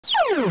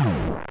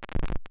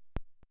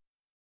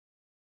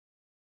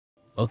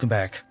Welcome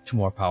back to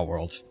more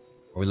Palworld.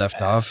 Where we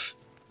left off,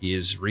 he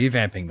is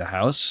revamping the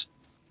house.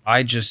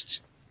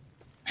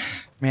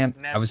 Man,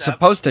 I was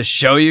supposed to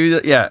show you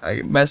that. Yeah,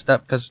 I messed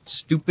up because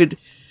stupid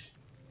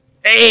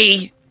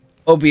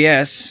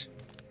OBS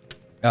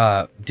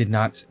did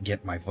not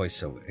get my voice,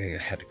 so I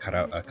had to cut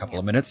out a couple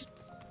of minutes.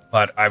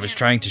 But I was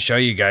trying to show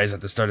you guys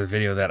at the start of the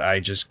video that I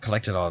just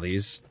collected all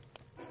these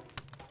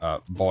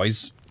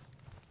boys.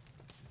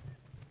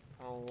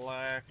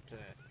 Collected.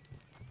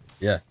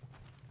 Yeah.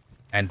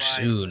 And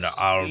soon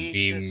I'll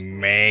be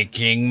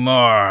making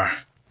more.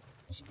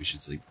 Also, we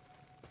should sleep.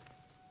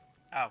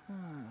 Oh.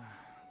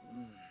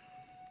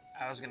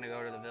 I was gonna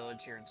go to the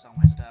village here and sell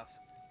my stuff.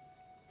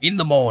 In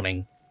the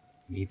morning,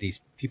 we need these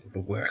people to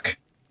work.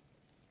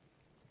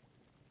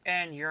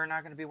 And you're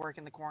not gonna be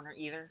working the corner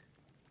either?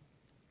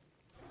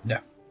 No.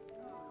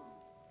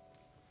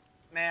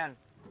 Man,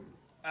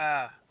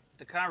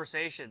 the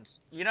conversations.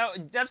 You know,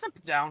 that's the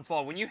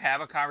downfall. When you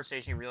have a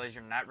conversation, you realize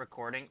you're not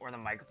recording or the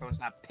microphone's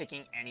not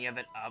picking any of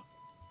it up.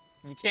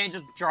 You can't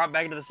just drop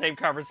back into the same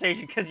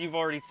conversation because you've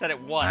already said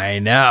it once. I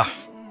know.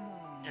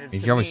 And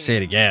you can always say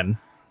it again.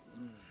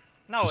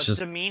 No, it's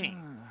just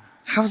demeaning.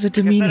 How is it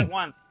demeaning? I said it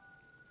once.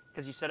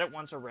 Because you said it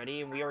once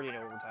already, and we already know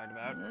what we're talking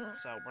about,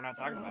 so we're not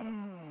talking about it.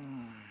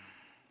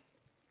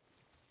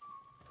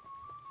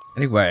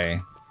 Anyway.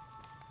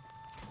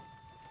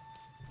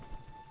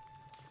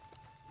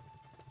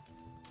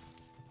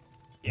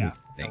 Yeah,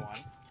 go on.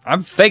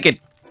 I'm thinking.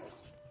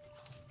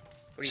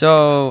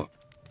 So,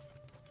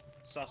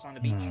 sauce on the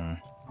beach.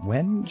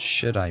 When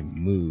should I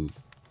move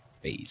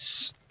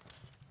base?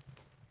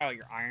 Oh,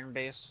 your iron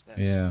base? That's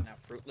now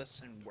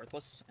fruitless and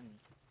worthless and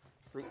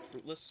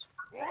fruitless?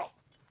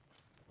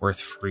 Worth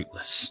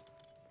fruitless.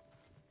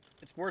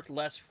 It's worth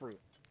less fruit.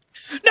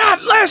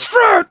 Not less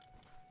fruit!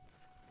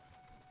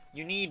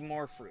 You need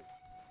more fruit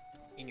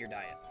in your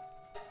diet.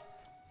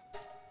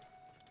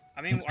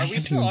 I mean, are we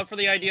still up for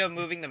the idea of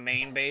moving the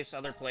main base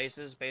other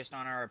places based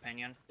on our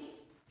opinion?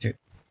 Do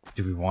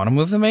we want to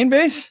move the main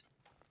base?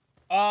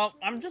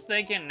 I'm just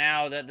thinking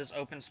now that this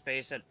open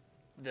space at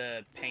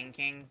the Pain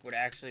King would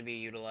actually be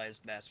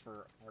utilized best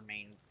for our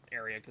main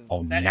area.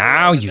 Oh,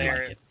 now you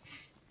like it.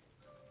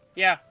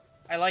 Yeah,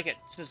 I like it.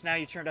 Since now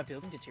you turned up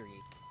building deteriorate.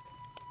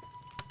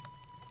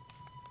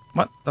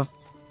 What the?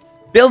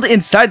 Build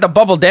inside the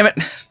bubble, damn it!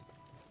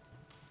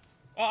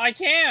 Well, I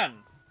can!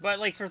 But,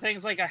 like, for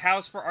things like a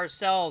house for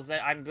ourselves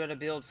that I'm gonna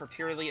build for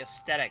purely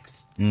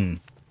aesthetics,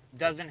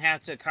 doesn't have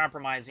to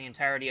compromise the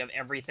entirety of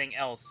everything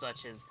else,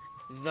 such as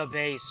the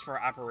base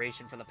for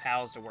operation for the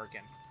pals to work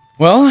in.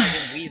 Well,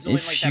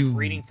 weaseling like that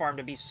breeding farm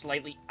to be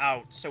slightly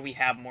out, so we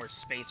have more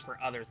space for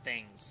other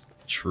things.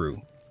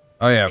 True.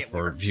 Oh yeah,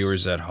 for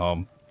viewers at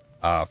home.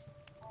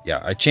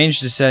 Yeah, I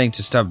changed the setting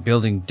to stop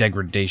building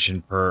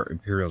degradation per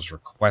Imperial's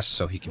request,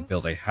 so he can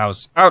build a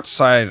house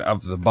outside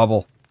of the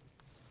bubble.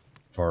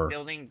 For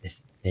building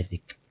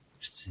aesthetic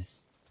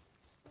purposes.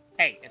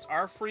 Hey, it's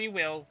our free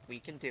will. We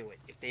can do it.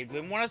 If they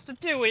didn't want us to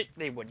do it,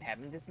 they wouldn't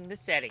have this in the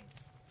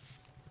settings.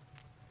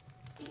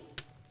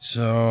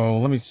 So,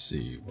 let me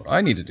see. What I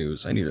need to do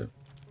is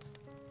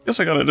guess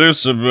I gotta do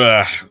some,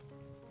 oh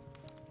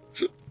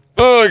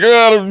my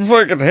god, I'm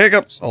fucking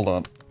hiccups. Hold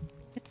on.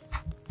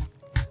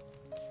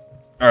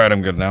 Alright,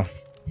 I'm good now.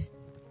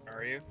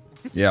 Are you?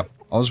 Yeah.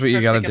 All's what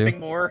you gotta do.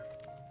 More?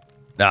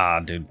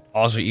 Nah, dude.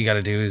 All's what you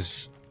gotta do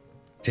is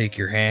take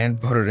your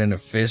hand, put it in a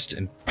fist,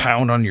 and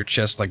pound on your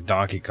chest like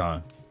Donkey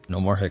Kong. No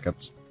more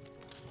hiccups.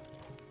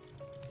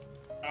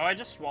 Oh, I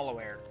just swallow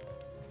air.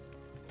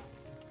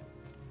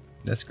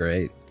 That's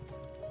great.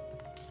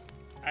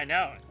 I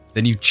know.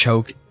 Then you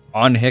choke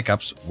on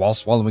hiccups while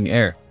swallowing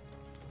air.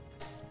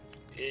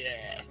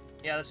 Yeah.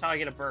 Yeah, that's how I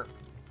get a burp.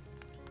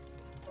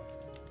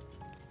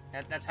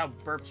 That's how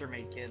burps are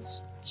made,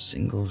 kids.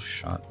 Single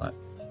shot.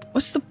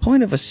 What's the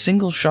point of a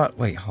single shot?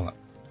 Wait, hold on.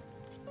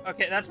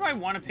 Okay, that's my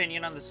one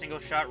opinion on the single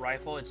shot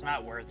rifle. It's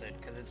not worth it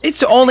because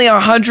it's only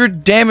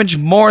 100 damage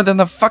more than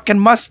the fucking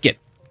musket.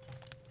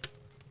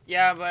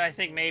 Yeah, but I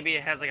think maybe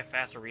it has like a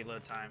faster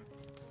reload time.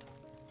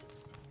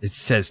 It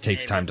says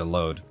takes time to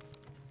load.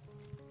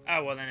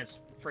 Oh, well then it's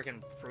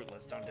freaking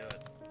fruitless. Don't do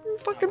it. You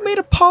fucking made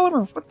a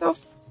polymer. What the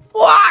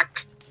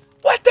fuck?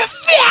 What the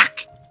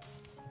fuck?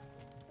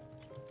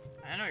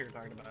 I know you're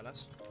talking about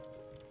us.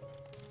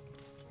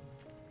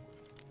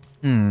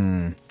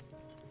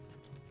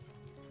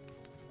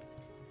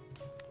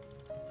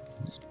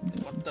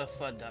 What the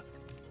fud duck?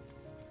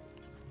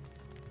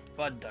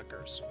 Fud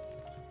duckers.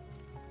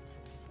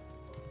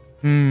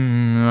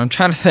 I'm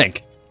trying to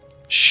think.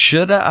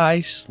 Should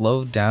I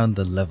slow down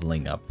the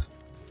leveling up?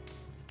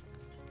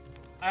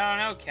 I don't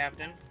know,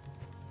 Captain.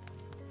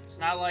 It's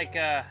not like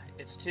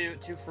it's too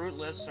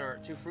fruitless or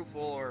too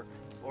fruitful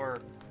or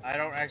I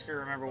don't actually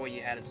remember what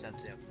you had it set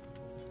to.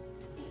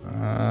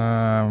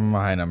 A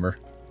high number.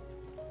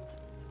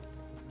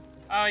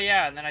 Oh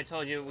yeah, and then I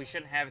told you we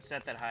shouldn't have it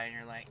set that high, and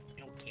you're like,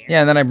 you don't care.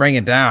 Yeah, and then I bring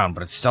it down,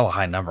 but it's still a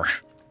high number.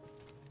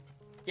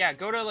 Yeah,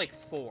 go to like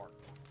 4.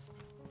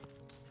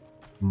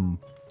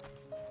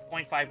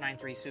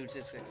 0.593 food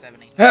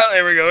 667. Oh,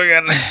 there we go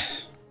again.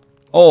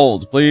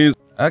 Hold, please.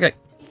 Okay,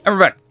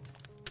 everybody.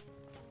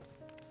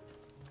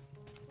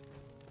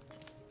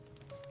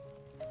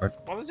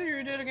 What was it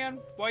you did again?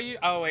 Why you?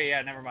 Oh wait,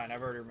 yeah, never mind.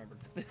 I've already remembered.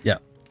 Yeah.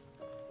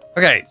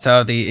 Okay,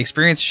 so the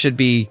experience should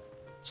be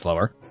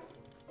slower.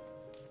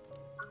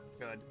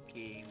 Good.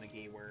 Key, the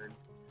key word.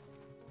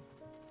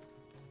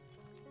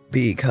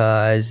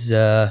 Because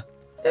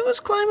it was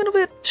climbing a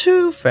bit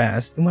too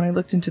fast, and when I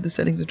looked into the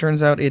settings, it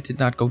turns out it did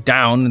not go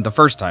down the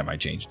first time I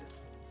changed it.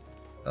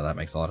 So that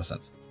makes a lot of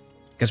sense.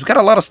 Because we got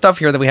a lot of stuff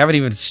here that we haven't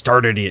even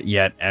started it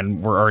yet,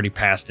 and we're already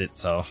past it,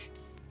 so...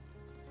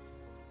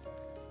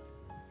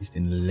 At least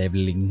in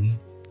leveling.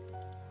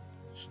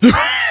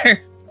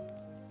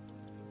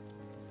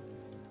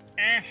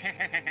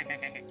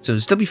 So it'll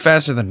still be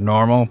faster than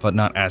normal, but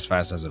not as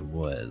fast as it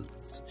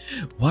was.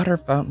 Water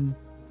fountain.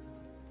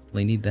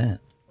 We need that.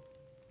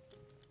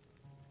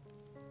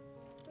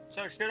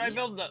 So should I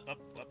build the? I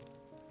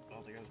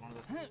don't think I was one of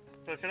the.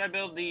 So should I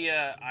build the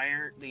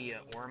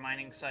ore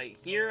mining site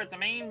here at the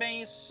main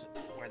base,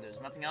 where there's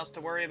nothing else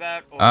to worry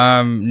about?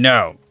 Or...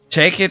 No.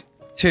 Take it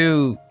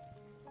to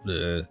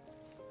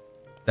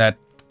that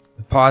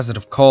deposit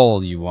of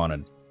coal you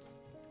wanted.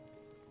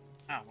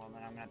 Oh well,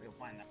 then I'm gonna have to go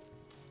find that.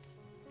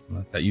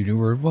 I thought you knew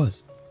where it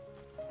was.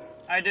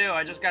 I do.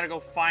 I just gotta go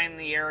find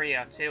the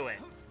area to it.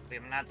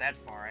 I'm not that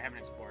far. I haven't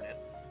explored it.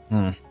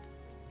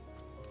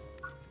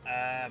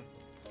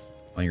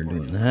 While you're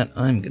doing that,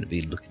 I'm gonna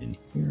be looking in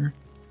here.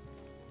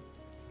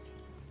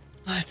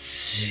 Let's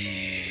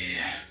see.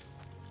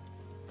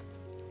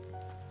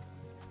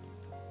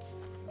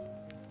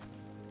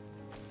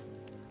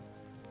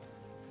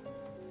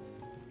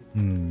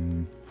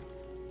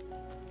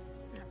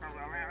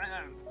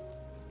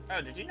 Oh,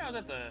 did you know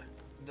that the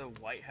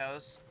White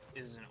House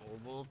is an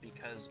oval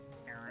because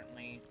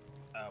apparently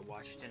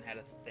Washington had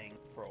a thing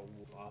for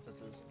oval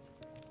offices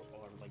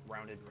or like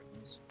rounded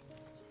rooms?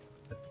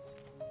 That's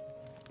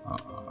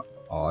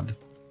odd.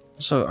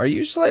 So, are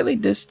you slightly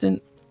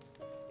distant?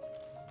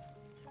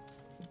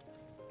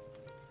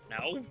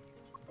 No.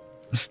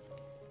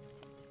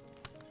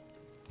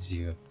 As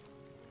you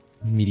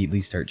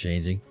immediately start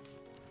changing.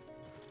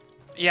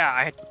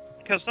 Yeah,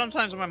 because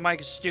sometimes my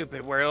mic is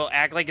stupid, where it'll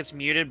act like it's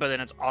muted, but then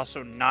it's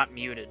also not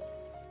muted.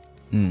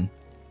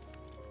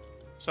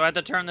 So I had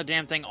to turn the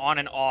damn thing on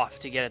and off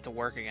to get it to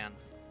work again,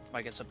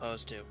 like it's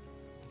supposed to.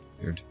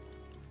 Weird.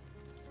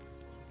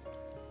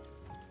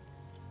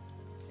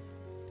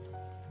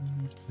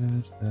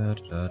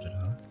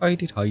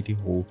 Hidey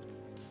ho.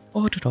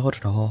 Oh, da da da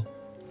da.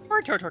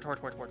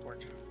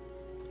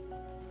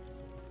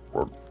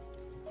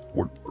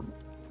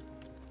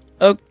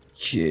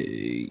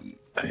 Okay.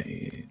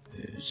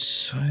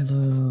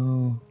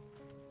 Silo.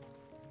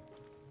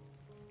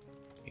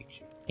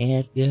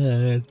 And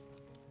good.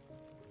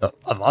 Can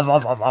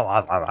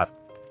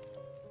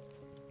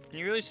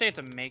you really say it's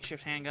a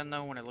makeshift handgun,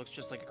 though, when it looks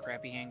just like a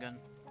crappy handgun?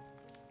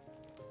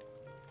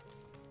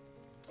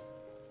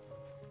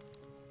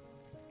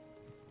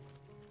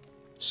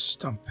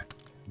 Stump.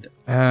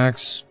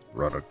 Axe.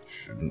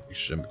 Production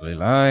assembly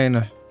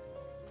line.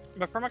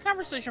 But from a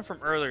conversation from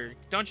earlier,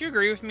 don't you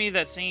agree with me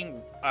that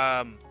seeing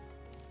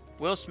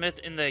Will Smith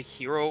in the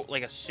hero,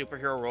 like a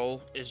superhero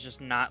role, is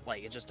just not,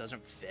 like, it just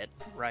doesn't fit,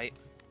 right?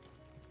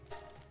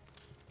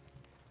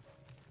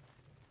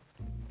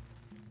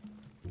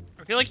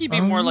 I feel like he'd be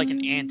more like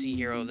an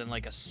anti-hero than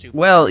like a super.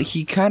 Well,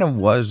 he kind of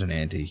was an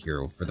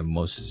anti-hero for the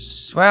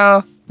most...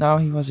 Well, no,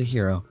 he was a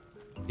hero.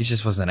 He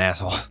just was an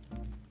asshole.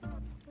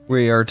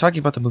 We are talking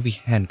about the movie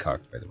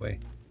Hancock, by the way.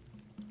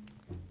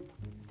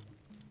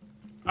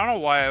 I don't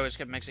know why I always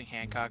kept mixing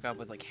Hancock up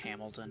with like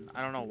Hamilton.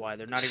 I don't know why.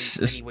 They're not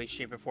even in any way,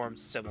 shape, or form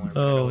similar.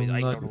 Oh, I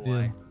don't know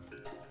why.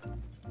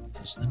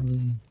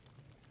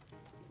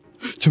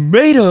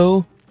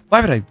 Tomato?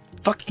 Why would I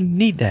fucking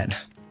need that?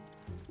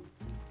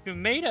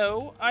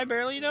 Tomato? I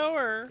barely know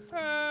her.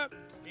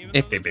 Even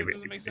though this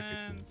doesn't make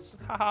sense.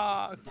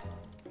 Haha.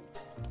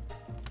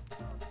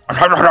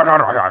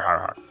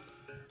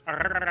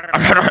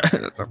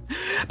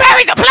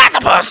 Barry the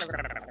platypus!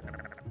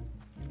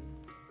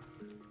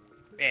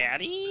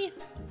 Barry?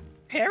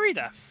 Perry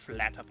the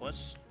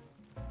platypus?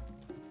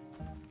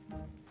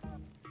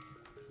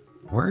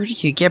 Where do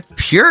you get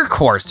pure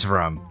quartz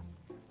from?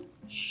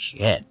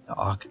 Shit,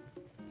 dog.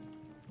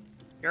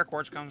 Pure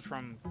quartz comes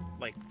from,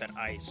 like, that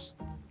ice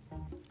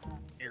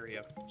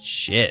area.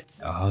 Shit,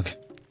 dog.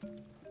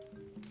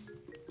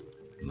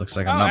 Looks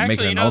like I'm not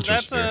making an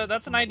ultra sphere.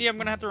 That's an idea I'm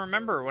gonna have to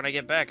remember when I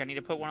get back. I need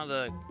to put one of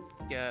the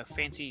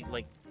fancy,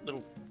 like,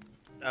 little...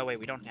 Oh, wait,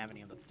 we don't have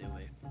any of them, do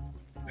we?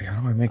 Wait,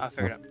 how do I make... I'll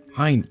figure it out.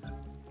 Behind.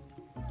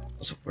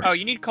 Oh,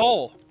 you need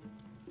coal.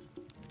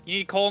 You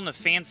need coal in the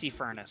fancy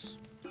furnace.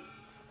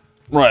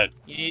 Right.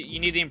 You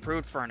need the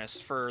improved furnace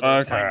for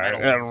the fine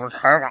metal.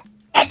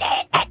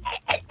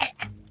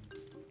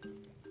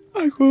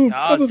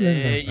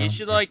 You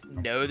should, like,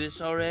 know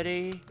this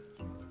already.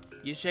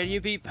 You said you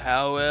beat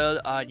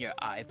Palworld on your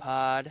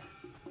iPod.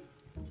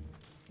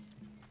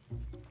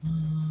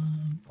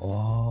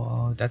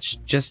 Oh, that's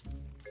just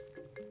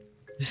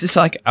This is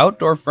like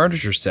outdoor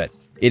furniture set.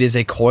 It is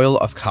a coil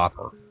of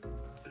copper.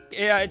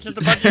 Yeah, it's just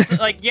a bunch of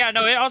like. Yeah,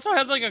 no, it also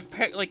has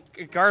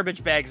like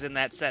garbage bags in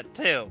that set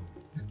too.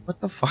 What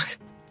the fuck?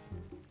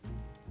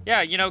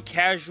 Yeah, you know,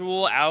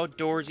 casual,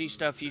 outdoorsy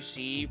stuff you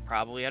see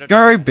probably at a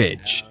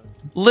garbage.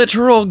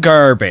 Literal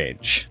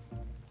garbage.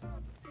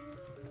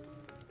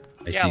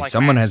 I see like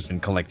someone has been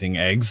collecting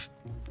eggs.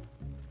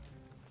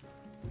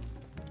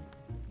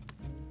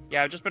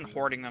 Yeah, I've just been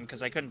hoarding them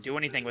because I couldn't do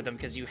anything with them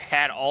because you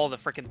had all the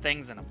freaking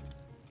things in them.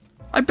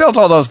 I built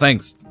all those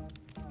things.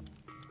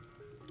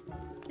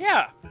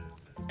 Yeah.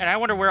 And I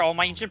wonder where all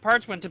my ancient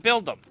parts went to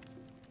build them.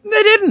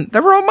 They didn't. They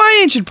were all my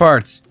ancient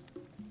parts.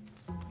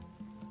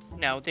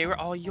 No, they were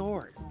all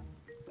yours.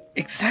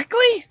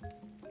 Exactly?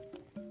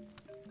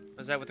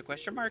 Was that with a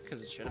question mark?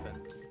 Because it should have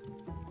been.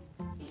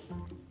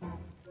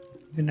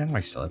 Even now I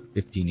still have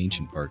 15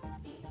 ancient parts.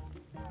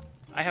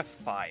 I have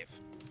 5.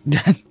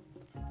 Did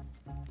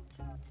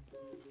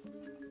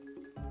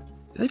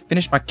I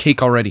finish my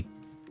cake already?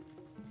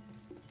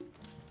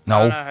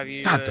 No. Have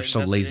you, God, they're so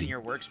lazy. In your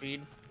work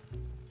speed?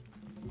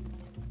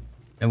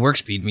 And work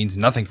speed means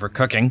nothing for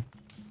cooking.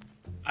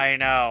 I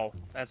know.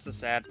 That's the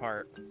sad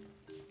part.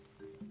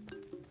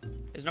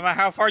 Is no matter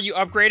how far you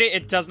upgrade it,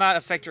 it does not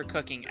affect your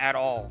cooking at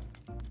all.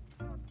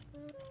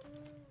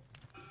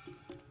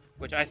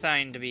 Which I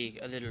find to be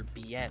a little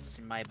BS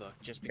in my book,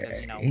 just because,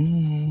 you know...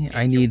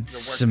 I need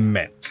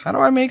cement. How do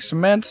I make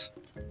cement?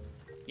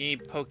 You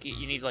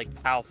need like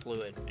PAL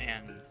fluid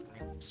and...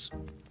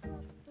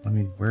 I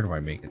mean, where do I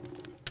make it?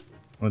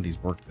 One of these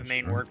workbenches. The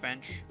main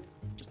workbench.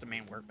 Just the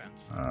main workbench.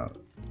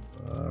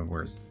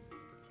 Where is it?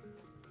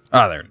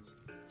 Ah, there it is.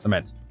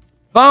 Cement.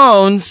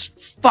 Bones!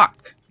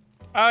 Fuck!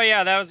 Oh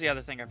yeah, that was the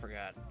other thing I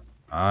forgot.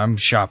 I'm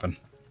shopping.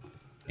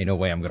 Ain't no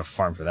way I'm gonna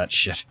farm for that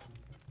shit.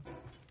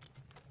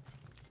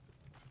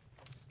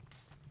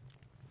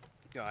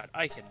 God,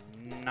 I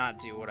cannot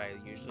do what I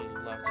usually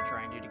love to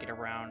try and do to get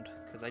around,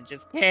 because I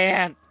just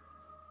can't.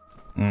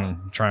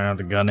 Trying out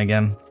the gun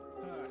again?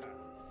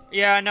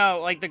 Yeah,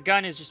 no, like, the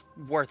gun is just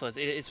worthless.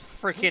 It is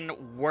freaking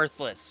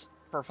worthless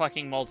for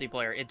fucking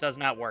multiplayer. It does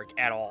not work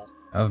at all.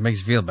 Oh, if it makes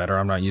you feel better,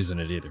 I'm not using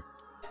it either.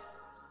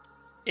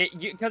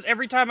 Because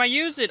every time I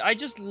use it, I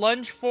just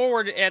lunge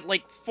forward at,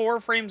 like, 4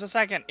 frames a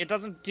second. It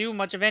doesn't do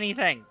much of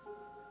anything.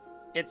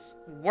 It's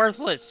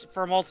worthless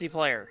for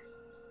multiplayer.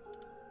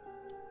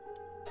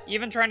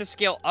 Even trying to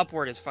scale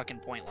upward is fucking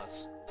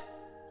pointless.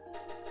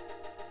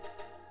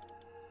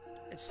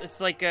 It's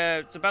like,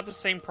 it's about the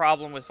same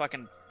problem with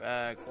fucking,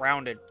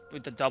 Grounded,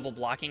 with the double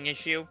blocking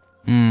issue.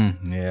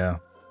 Yeah.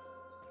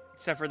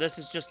 Except for this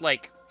is just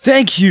like...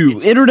 Thank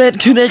you, internet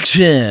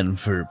connection,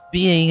 for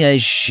being a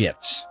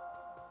shit.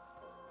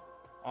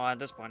 Oh, at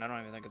this point, I don't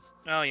even think it's...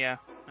 Oh, yeah.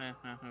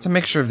 It's a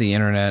mixture of the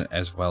internet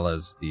as well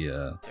as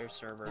the, their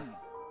server.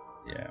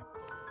 Yeah.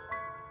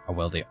 How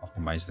well they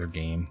optimize their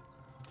game.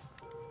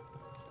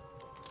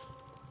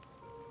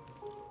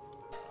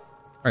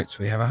 Alright,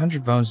 so we have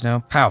 100 bones now.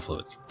 PAL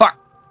fluids. Fuck!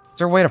 Is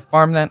there a way to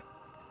farm that?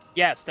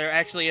 Yes, there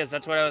actually is.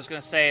 That's what I was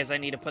gonna say, is I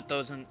need to put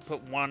those in...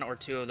 Put 1 or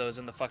 2 of those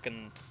in the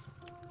fucking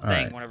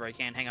thing whenever I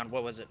can. Hang on,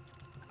 what was it?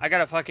 I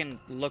gotta fucking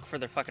look for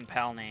their fucking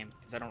PAL name,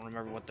 because I don't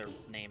remember what their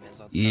name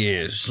is.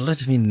 Yes,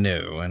 let me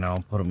know, and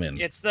I'll put them in.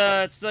 It's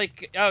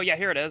like... Oh, yeah,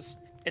 here it is.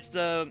 It's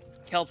the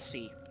kelp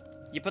sea.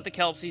 You put the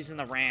kelp seeds in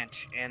the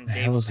ranch, and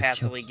they will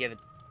passively give it...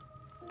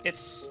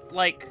 It's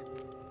like...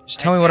 Just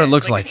tell me what it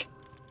looks like.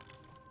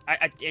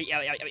 Where's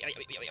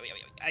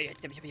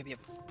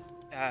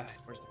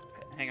the...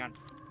 Hang on.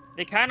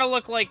 They kind of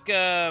look like,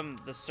 the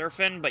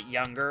Surfin', but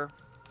younger.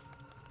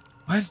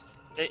 What?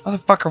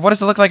 Motherfucker, what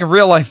does it look like in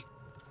real life?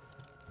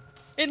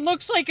 It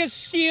looks like a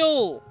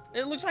seal!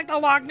 It looks like the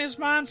Loch Ness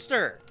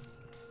Monster!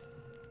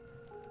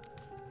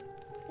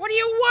 What do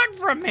you want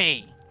from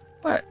me?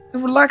 What? The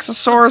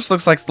Relaxosaurus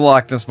looks like the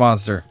Loch Ness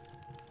Monster.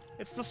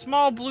 It's the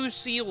small blue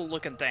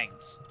seal-looking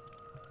things.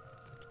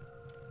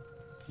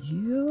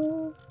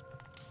 Seal?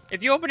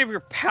 If you open up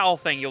your PAL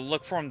thing, you'll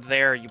look for them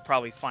there, you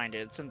probably find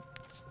it. It's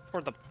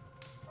toward the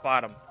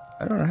bottom.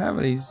 I don't have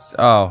any...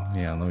 Oh,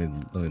 yeah, let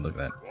me look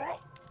at that.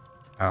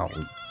 Ow,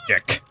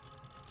 dick.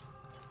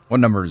 What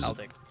number is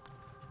it?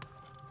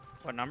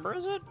 What number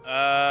is it?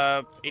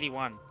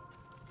 81.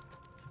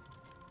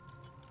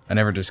 I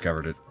never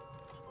discovered it.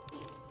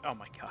 Oh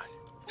my god.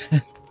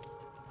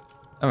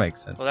 That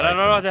makes sense. Well, then I don't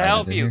know how to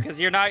help you, because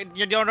you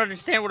don't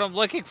understand what I'm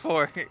looking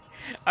for.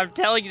 I'm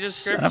telling you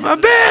descriptions, Son of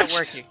a bitch! It's not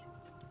working.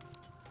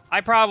 I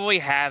probably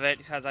have it,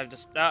 because I've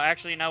just...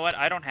 actually, you know what?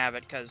 I don't have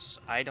it, because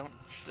I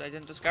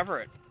didn't discover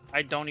it.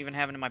 I don't even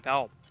have it in my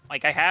PAL.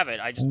 Like, I have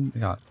it, I just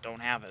don't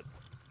have it.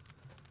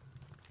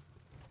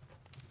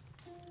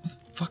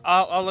 Fuck.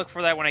 I'll look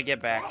for that when I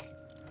get back.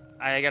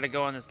 I gotta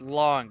go on this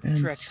long,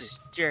 treacherous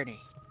journey.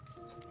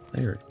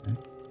 There.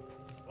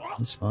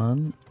 This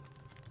one.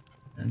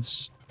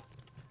 This.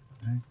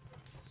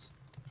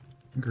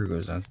 Finger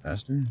goes out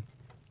faster.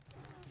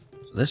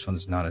 So this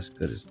one's not as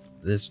good as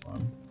this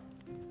one.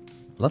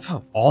 I love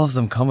how all of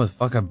them come with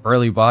fucking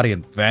burly body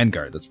and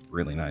Vanguard. That's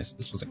really nice.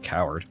 This was a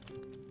coward.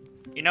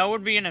 You know what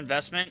would be an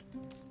investment?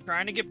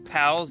 Trying to get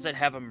pals that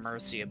have a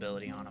mercy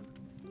ability on them.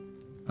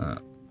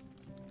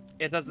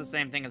 It does the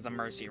same thing as the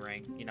mercy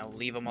ring. You know,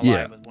 leave them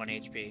alive with 1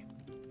 HP.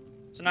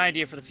 It's an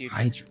idea for the future.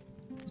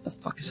 What the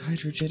fuck is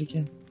Hydrojet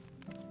again?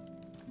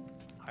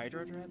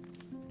 Hydrojet?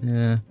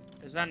 Yeah.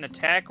 Is that an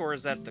attack or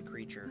is that the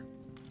creature?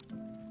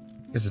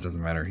 I guess it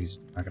doesn't matter. He's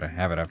not gonna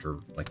have it after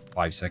like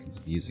 5 seconds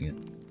of using it.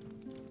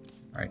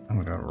 Alright,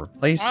 I'm gonna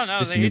replace oh, no,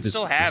 this he'd Anubis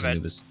still with have this it.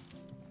 Anubis.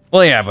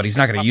 Well, yeah, but he's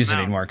not gonna Swap use it him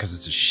out. anymore because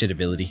it's a shit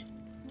ability.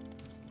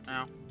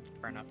 Oh,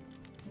 fair enough.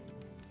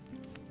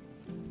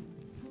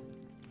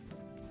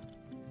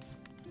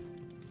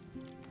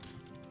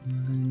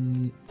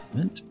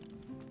 Mint.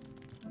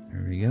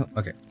 There we go.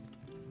 Okay.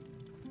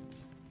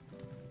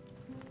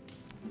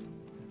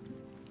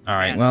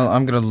 Alright, well,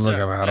 I'm gonna look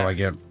up how do I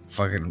get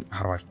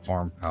how do I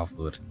farm pal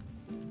fluid?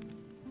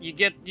 You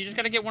just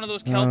gotta get one of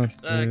those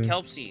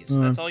kelp seeds.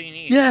 That's all you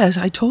need. Yes,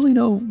 I totally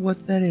know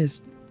what that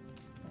is.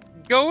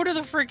 Go to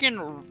the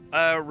freaking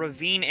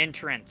ravine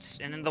entrance,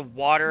 and in the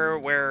water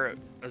where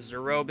a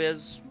Zerobe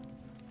is,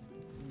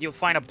 you'll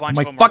find a bunch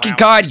of them. Oh my fucking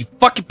god, you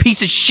fucking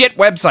piece of shit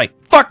website!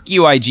 Fuck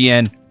you,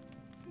 IGN!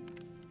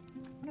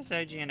 When does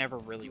IGN ever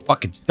really work?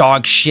 Fucking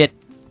dog shit.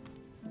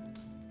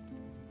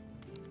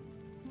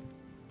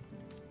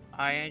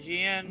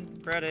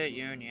 IGN credit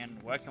union.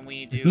 What can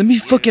we do? Let me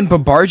fucking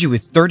bombard you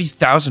with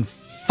 30,000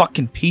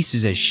 fucking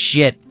pieces of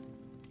shit.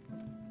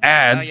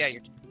 Ads. Oh, yeah,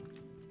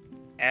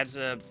 ads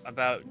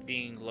about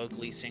being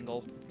locally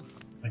single.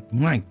 Like,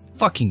 my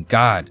fucking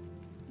god.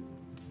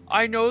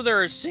 I know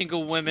there are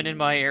single women in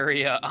my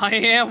area. I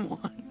am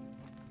one.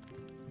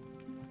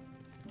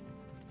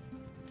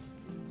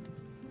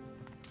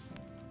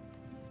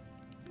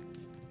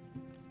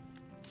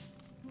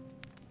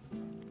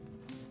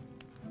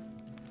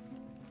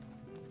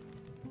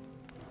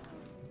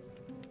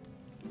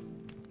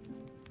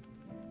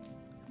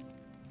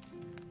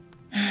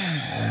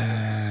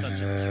 Such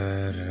a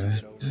jerk to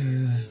get over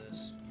here for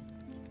this.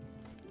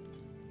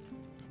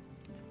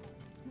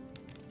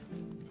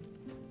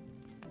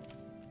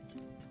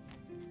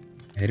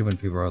 I hate it when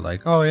people are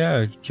like, oh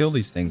yeah, kill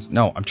these things.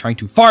 No, I'm trying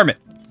to farm it,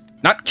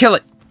 not kill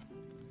it.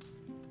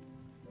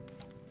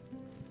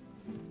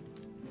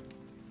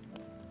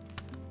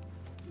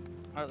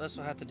 Well, that's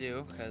what I have to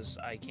do, because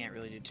I can't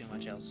really do too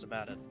much else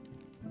about it.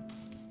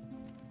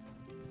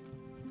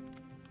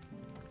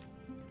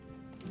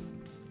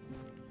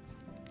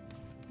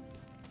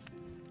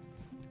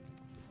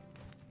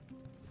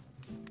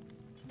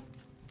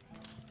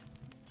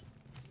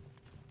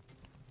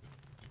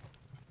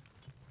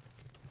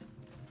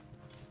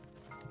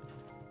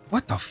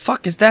 What the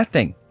fuck is that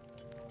thing?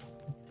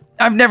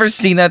 I've never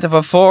seen that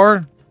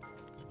before.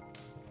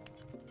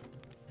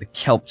 The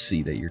kelp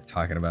seed that you're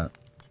talking about.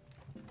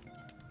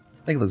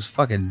 I think it looks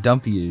fucking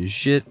dumpy as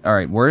shit.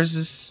 Alright, where is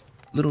this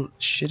little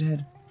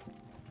shithead?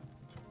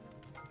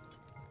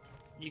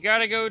 You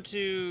gotta go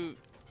to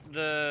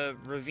the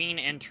ravine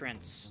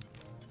entrance.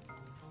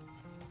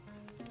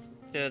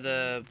 To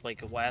the,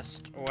 like,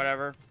 west or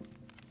whatever.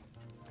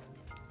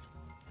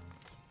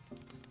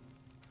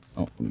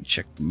 Oh, let me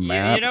check the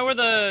map. You know where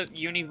the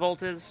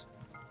Univolt is?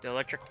 The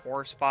electric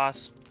horse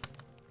boss?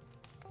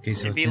 Okay,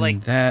 so It'd it's be, in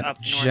like, that up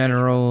north-ish.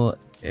 general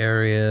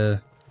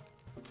area.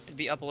 It'd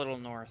be up a little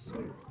north.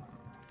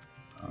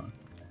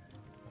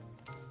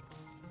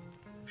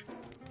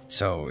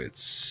 So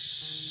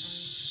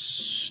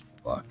it's...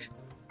 Fuck.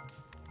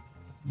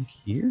 Like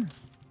here?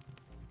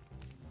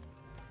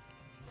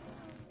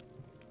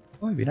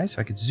 Oh, it'd be nice if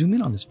I could zoom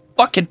in on this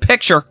fucking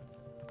picture!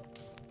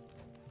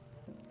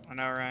 I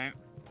know, right?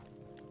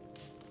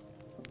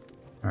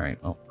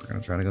 Alright, well, we're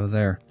gonna try to go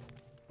there.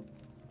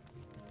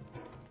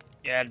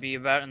 Yeah, it'd be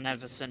about in that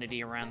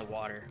vicinity around the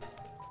water.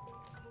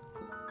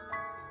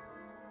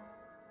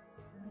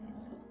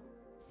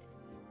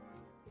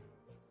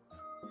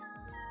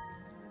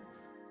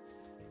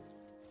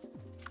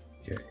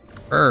 Okay.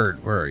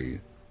 Bird, where are you?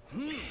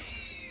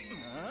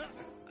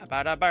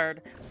 About a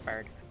bird.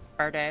 Bird.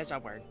 Bird is a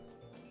word.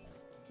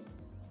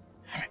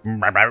 You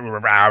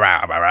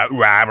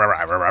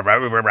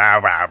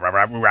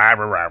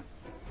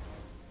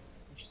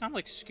sound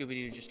like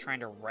Scooby-Doo just trying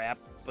to rap,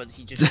 but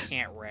he just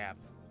can't rap.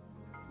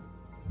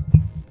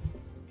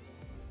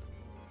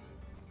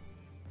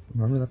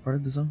 Remember that part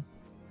of the song?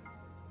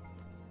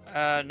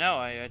 No,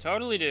 I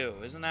totally do.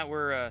 Isn't that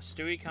where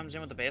Stewie comes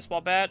in with the baseball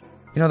bat?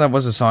 You know that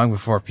was a song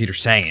before Peter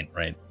sang it,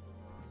 right?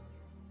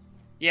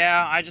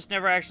 Yeah, I just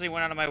never actually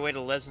went out of my way to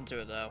listen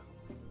to it, though.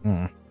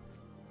 Hmm.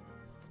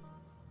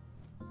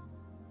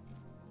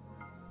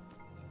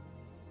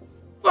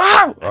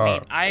 Wow! I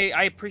mean,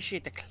 I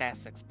appreciate the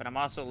classics, but I'm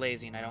also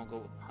lazy and I don't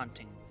go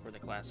hunting for the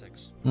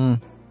classics. Hmm.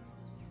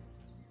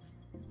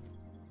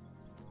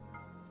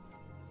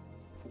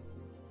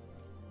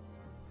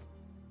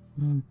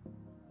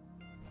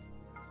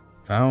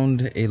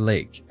 Found a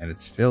lake, and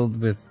it's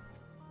filled with...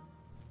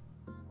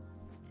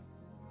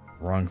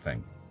 Wrong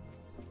thing.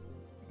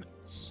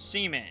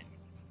 Seaman.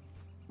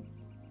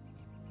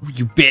 Oh,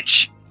 you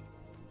bitch!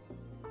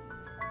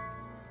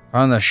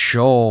 Found the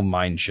shoal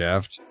mine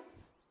shaft.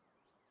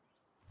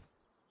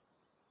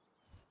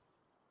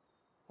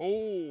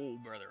 Oh,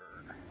 brother.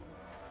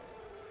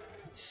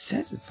 It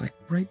says it's like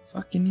right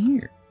fucking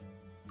here.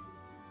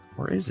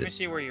 Or is Let me it?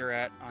 see where you're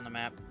at on the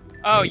map.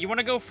 Oh, you want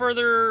to go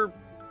further?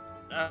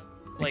 I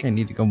think I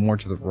need to go more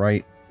to the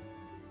right.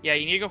 Yeah,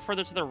 you need to go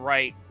further to the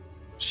right.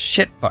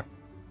 Shit, fuck.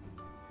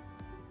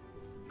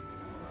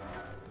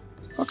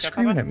 What the fuck's Shut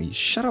screaming up. at me?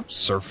 Shut up,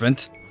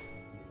 serpent.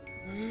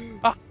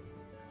 Ah.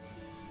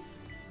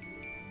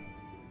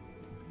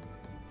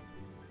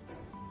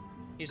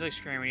 He's like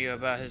screaming at you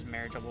about his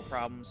marital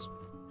problems.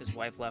 His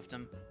wife left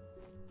him.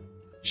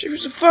 She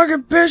was a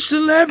fucking bitch to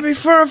let me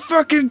for a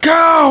fucking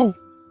cow!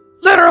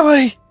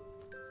 Literally!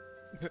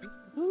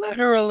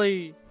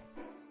 Literally!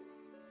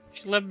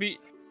 She let me...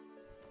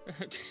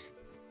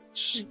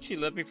 She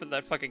left me for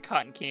that fucking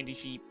cotton candy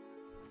sheep.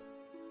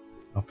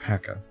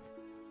 Alpaca.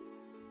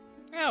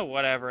 Oh,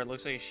 whatever. It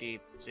looks like a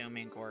sheep. Zoom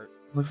in court.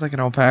 Looks like an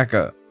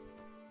alpaca.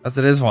 Yes,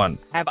 it is one.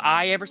 Have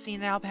I ever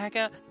seen an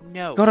alpaca?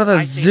 No. Go to the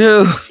I say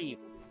zoo. it's a sheep.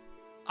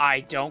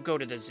 I don't go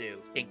to the zoo.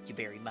 Thank you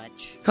very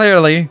much.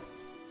 Clearly.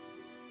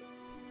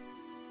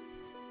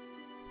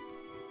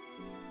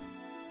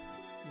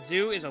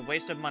 Zoo is a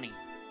waste of money.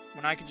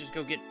 When I could just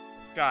go get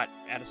shot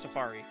at a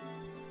safari.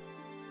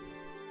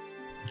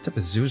 What type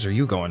of zoos are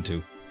you going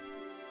to?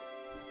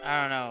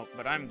 I don't know,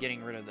 but I'm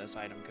getting rid of this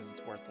item because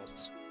it's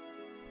worthless.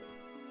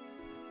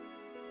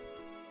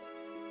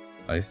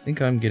 I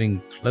think I'm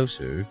getting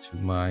closer to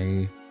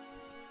my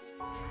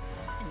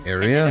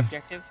area.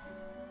 Objective.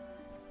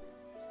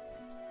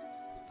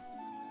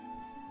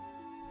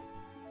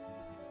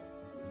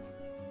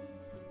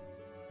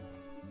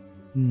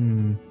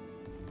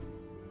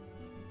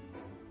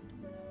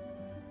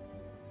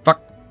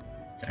 Fuck.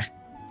 Okay.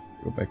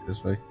 Go back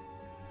this way.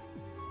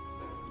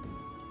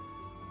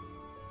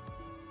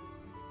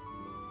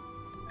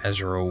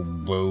 Ezra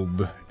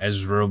Bob.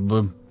 Ezra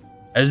Bob.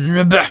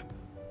 Ezra Bob.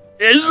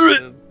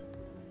 Ezra.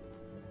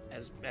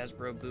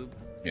 Ezra Boob.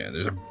 Yeah,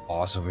 there's a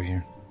boss over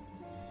here.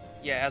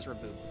 Yeah, Ezra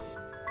Boob.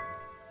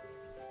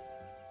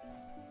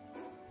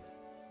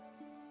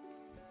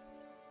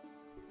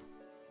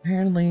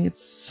 Apparently,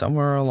 it's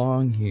somewhere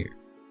along here.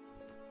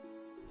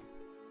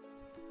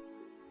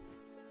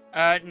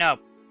 No.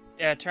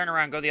 Turn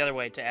around, go the other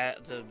way to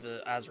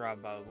the Azra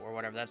Bob or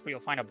whatever. That's where you'll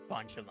find a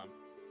bunch of them.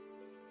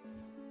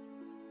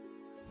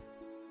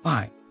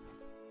 Fine.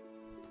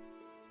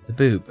 The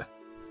boob.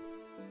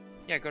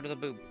 Yeah, go to the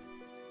boob.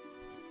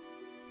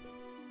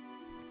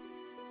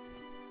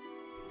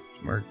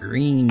 More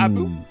green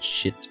boob.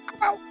 shit.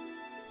 Ow.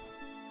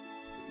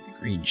 The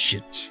green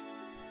shit.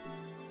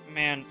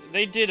 Man,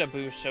 they did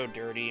Abu so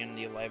dirty in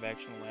the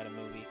live-action Aladdin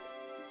movie.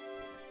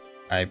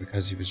 Aye,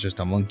 because he was just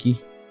a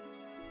monkey?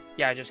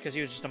 Yeah, just because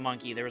he was just a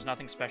monkey. There was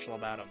nothing special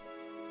about him.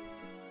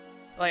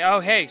 Like, oh,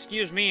 hey,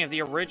 excuse me, if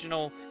the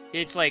original,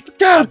 it's like,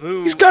 God,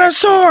 Abu... he's got a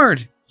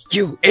sword!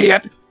 You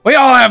idiot! We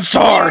all have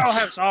swords! We all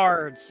have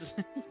swords!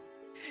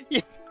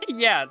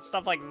 Yeah,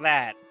 stuff like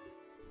that.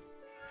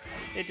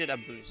 They did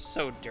Abu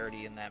so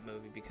dirty in that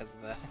movie because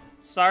of that.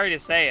 Sorry to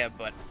say it,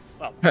 but,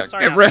 well,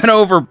 sorry. Get ran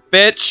over,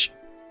 bitch!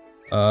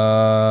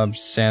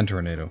 Sand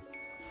tornado.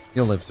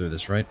 You'll live through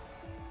this, right?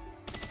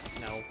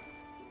 No.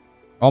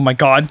 Oh my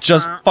god,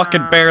 just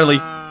fucking barely.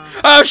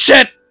 Oh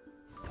shit!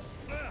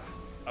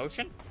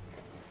 Ocean?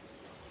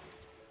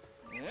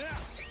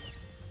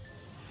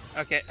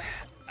 Okay,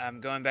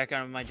 I'm going back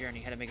on my journey.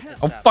 Had to make a pit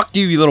Oh stop. fuck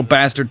you, you little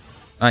bastard.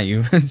 Not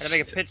you. Had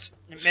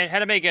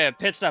to make a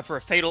pit stop for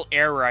a fatal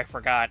error I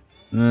forgot.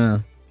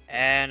 And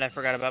I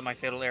forgot about my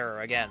fatal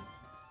error again.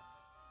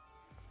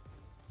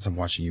 As I'm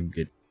watching you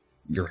get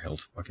your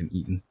health fucking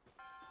eaten.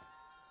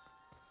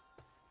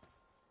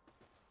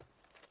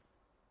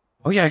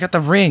 Oh yeah, I got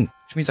the ring,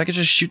 which means I could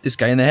just shoot this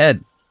guy in the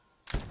head.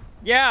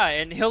 Yeah,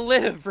 and he'll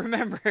live,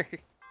 remember.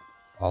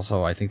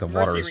 Also, I think the Mercy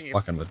water is ring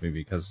fucking with me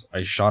because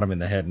I shot him in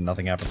the head and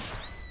nothing happened.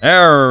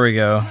 There we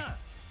go.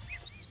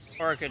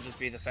 Or it could just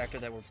be the factor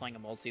that we're playing a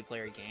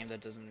multiplayer game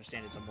that doesn't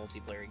understand it's a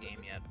multiplayer game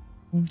yet.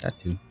 That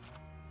too.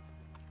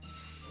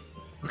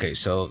 Okay,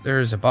 so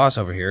there's a boss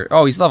over here.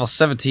 Oh, he's level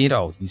 17.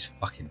 Oh, he's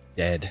fucking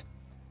dead.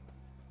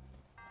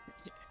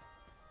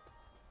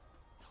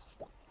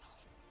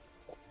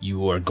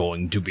 You are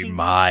going to be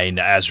mine,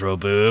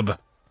 Azroboob.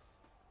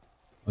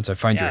 Once I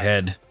find your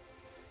head.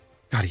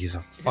 God, he's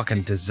a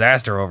fucking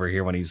disaster over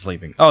here when he's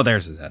sleeping. Oh,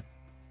 there's his head.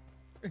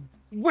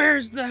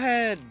 Where's the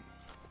head?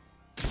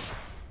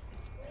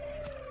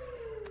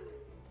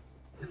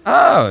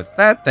 Oh, it's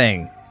that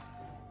thing.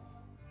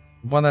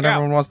 The one that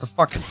everyone wants to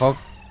fucking poke.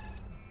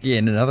 Yeah,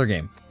 in another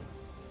game.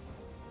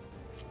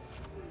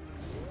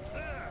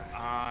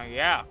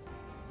 Yeah.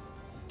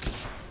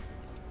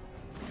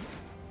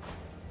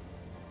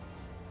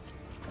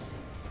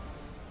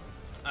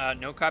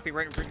 No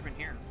copyright infringement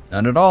here.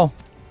 None at all.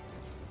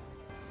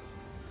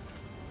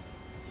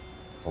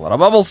 It's a lot of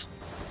bubbles.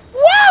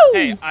 Woo!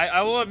 Hey,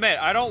 I will admit,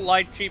 I don't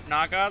like cheap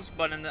knockoffs,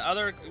 but in the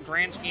other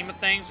grand scheme of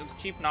things, if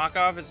the cheap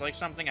knockoff is like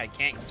something I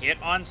can't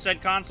get on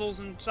said consoles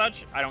and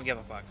such, I don't give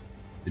a fuck.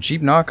 The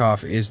cheap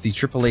knockoff is the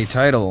AAA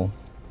title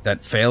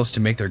that fails to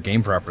make their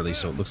game properly,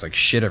 so it looks like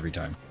shit every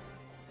time.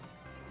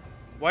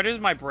 Why does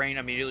my brain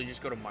immediately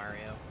just go to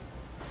Mario?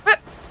 What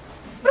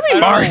do you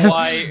mean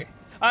Mario?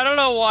 I don't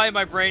know why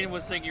my brain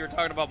was thinking you were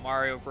talking about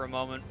Mario for a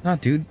moment. No,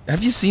 dude.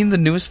 Have you seen the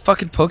newest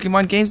fucking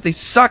Pokemon games? They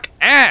suck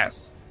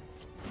ass.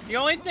 The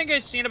only thing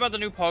I've seen about the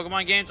new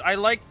Pokemon games, I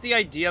like the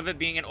idea of it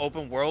being an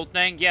open world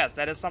thing. Yes,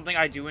 that is something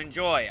I do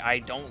enjoy. I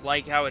don't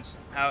like how it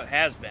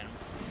has been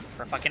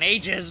for fucking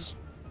ages.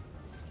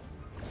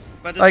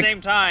 But at the Like,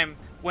 same time,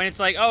 when it's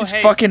like, oh, it's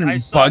hey,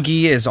 fucking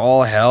buggy as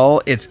all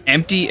hell. It's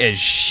empty as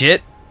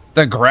shit.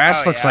 The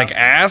grass looks like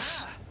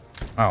ass.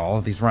 Oh, all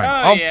of these rhyme.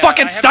 Oh, yeah,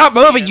 fucking stop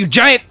moving, you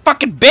giant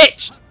fucking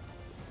bitch!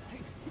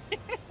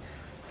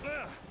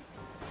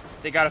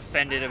 They got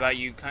offended about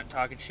you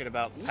talking shit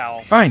about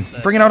Pal. Fine,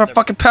 bring out a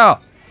fucking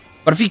Pal.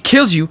 But if he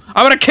kills you,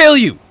 I'm gonna kill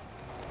you!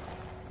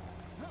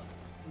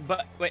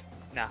 But, wait,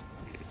 nah.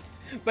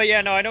 But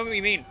yeah, no, I know what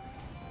you mean.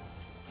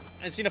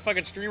 I've seen a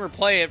fucking streamer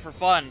play it for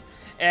fun,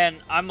 and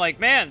I'm like,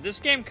 man, this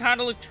game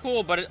kind of looked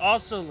cool, but it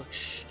also looks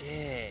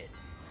shit.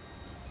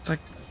 It's like,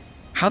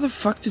 how the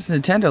fuck does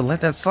Nintendo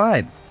let that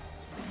slide?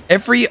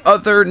 Every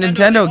other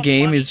Nintendo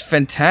game is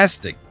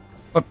fantastic,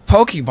 but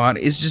Pokemon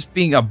is just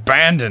being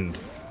abandoned.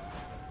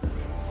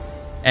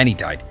 And he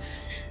died.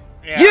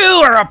 Yeah. You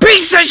are a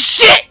piece of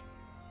shit!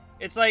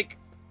 It's like,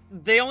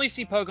 they only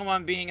see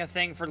Pokemon being a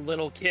thing for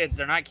little kids.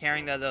 They're not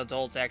caring that the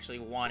adults actually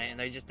want it, and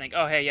they just think,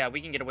 oh, hey, yeah,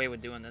 we can get away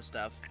with doing this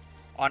stuff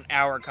on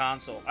our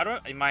console. I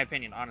don't, in my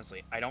opinion,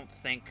 honestly, I don't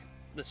think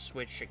the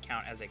Switch should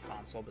count as a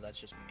console, but that's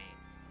just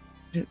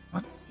me.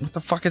 What the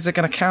fuck is it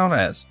gonna count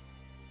as?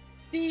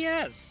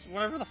 DS,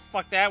 whatever the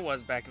fuck that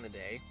was back in the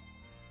day.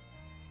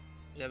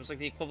 That was like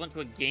the equivalent to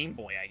a Game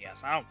Boy, I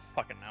guess. I don't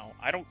fucking know.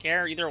 I don't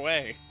care either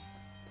way.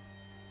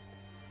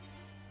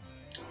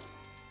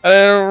 I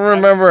don't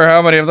remember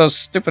how many of those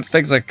stupid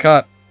things I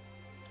caught.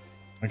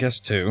 I guess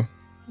 2.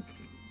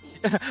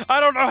 I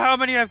don't know how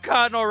many I've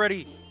caught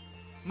already.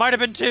 Might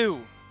have been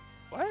 2.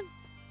 What?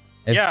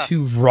 I have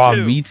 2 raw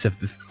meats of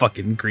this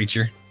fucking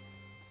creature.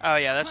 Oh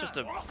yeah, that's just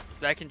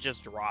that can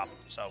just drop,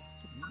 so.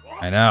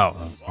 I know,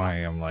 that's why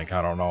I'm like,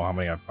 I don't know how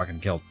many I fucking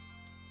killed.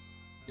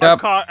 I've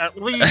caught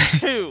at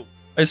least 2.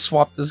 I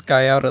swapped this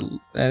guy out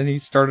and he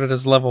started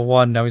as level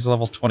 1, now he's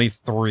level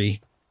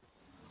 23.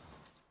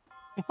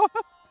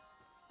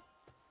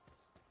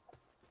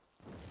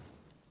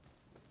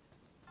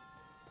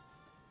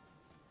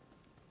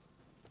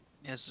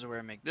 This is where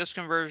I make this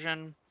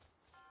conversion.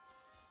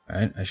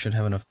 Alright, I should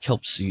have enough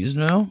kelp seeds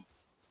now.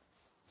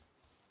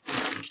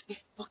 Get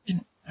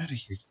fucking out of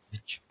here, you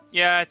bitch.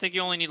 Yeah, I think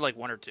you only need like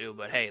 1 or 2,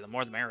 but hey, the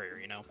more the merrier,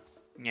 you know?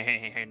 Yeah,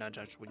 hey, nudge,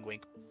 nudge, wink,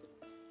 wink.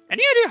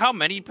 Any idea how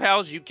many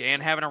pals you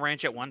can have in a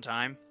ranch at one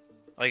time?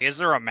 Like, is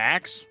there a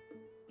max?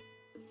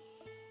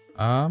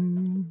 I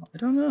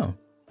don't know.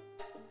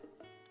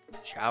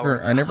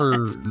 Shower. I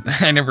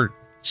never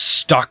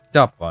stocked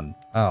up on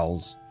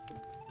pals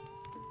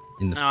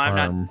in the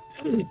farm.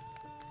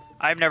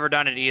 I've never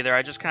done it either.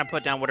 I just kind of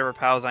put down whatever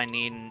pals I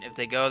need, and if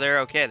they go there,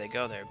 okay, they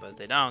go there. But if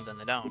they don't, then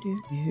they don't.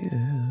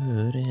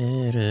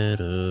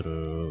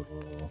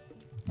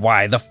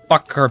 Why the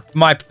fuck are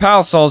my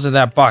pal souls in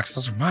that box?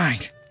 Those are mine.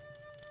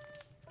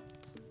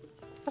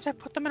 Because I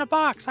put them in a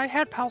box. I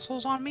had pal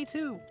souls on me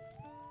too.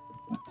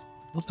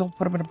 Well, don't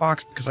put them in a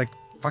box because I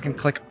fucking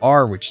click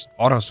R, which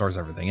auto stores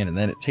everything in, and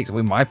then it takes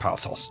away my pal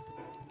souls.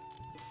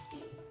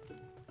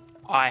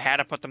 I had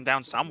to put them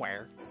down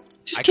somewhere.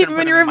 Just keep them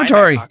in your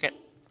inventory.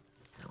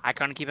 I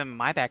couldn't keep them in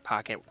my back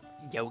pocket,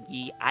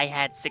 Yogi. I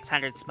had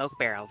 600 smoke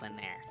barrels in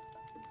there.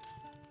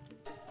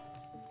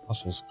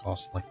 Muscles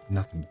cost like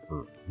nothing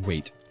per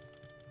weight.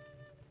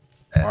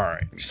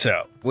 Alright,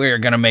 so we're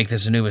gonna make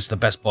this Anubis the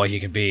best boy he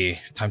can be.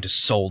 Time to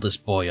soul this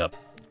boy up.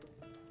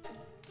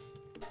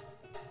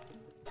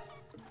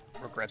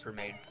 Regrets were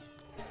made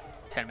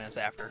 10 minutes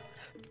after.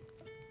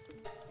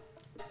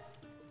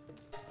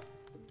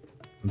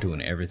 I'm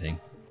doing everything.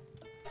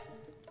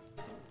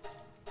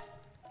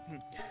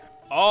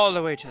 All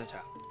the way to the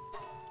top.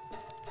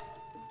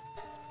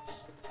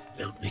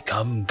 Will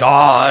become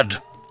God.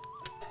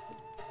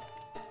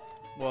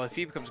 Well, if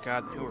he becomes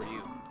God, then who are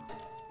you?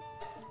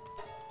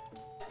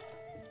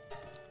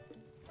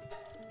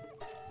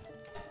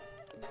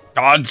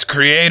 God's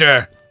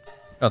creator.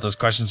 Oh, those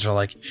questions are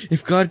like,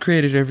 if God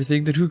created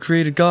everything, then who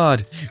created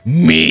God?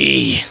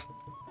 Me.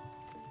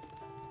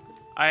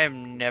 I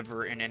am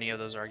never in any of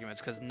those arguments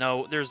because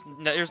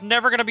there's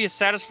never gonna be a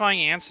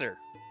satisfying answer.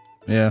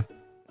 Yeah.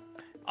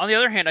 On the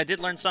other hand, I did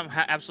learn something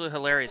absolutely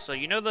hilarious. So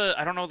you know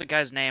I don't know the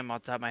guy's name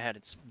off the top of my head.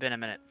 It's been a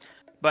minute,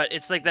 but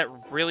it's like that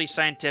really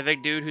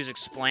scientific dude who's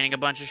explaining a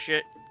bunch of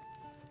shit.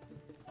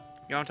 You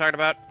know what I'm talking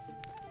about?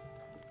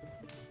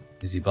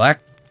 Is he black?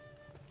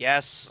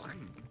 Yes.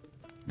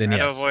 Then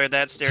yes. To avoid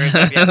that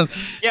stereotype. Yeah.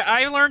 Yeah,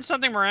 I learned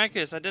something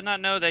miraculous. I did not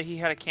know that he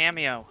had a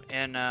cameo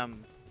in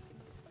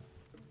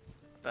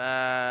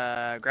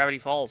Gravity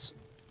Falls.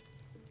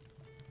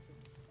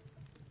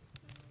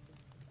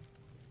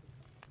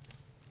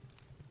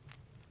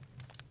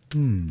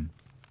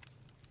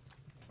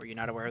 Were you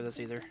not aware of this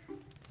either?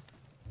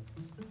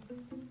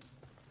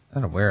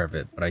 Not aware of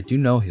it, but I do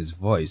know his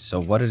voice.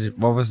 So what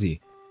was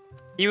he?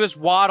 He was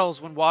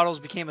Waddles when Waddles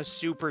became a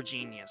super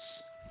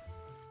genius.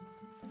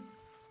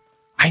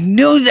 I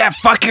knew that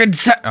fucking.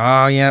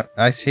 Oh yeah,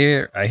 I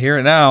hear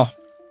it now.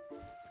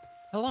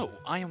 Hello,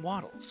 I am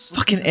Waddles.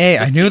 Fucking A.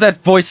 I knew that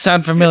voice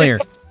sounded familiar.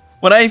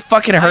 When I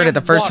fucking heard it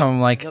the first time, I'm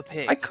like,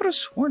 Waddles, I could have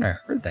sworn I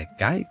heard that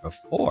guy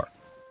before.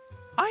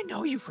 I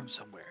know you from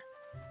somewhere.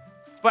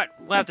 But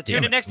we'll have to tune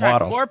Damn in it, next time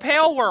Waddles. for more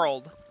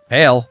Palworld.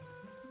 Pale.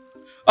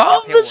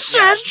 Oh, Pale the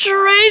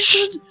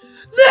saturation!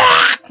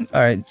 Ah!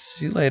 All right,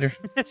 see you later.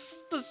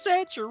 It's the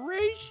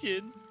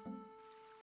saturation.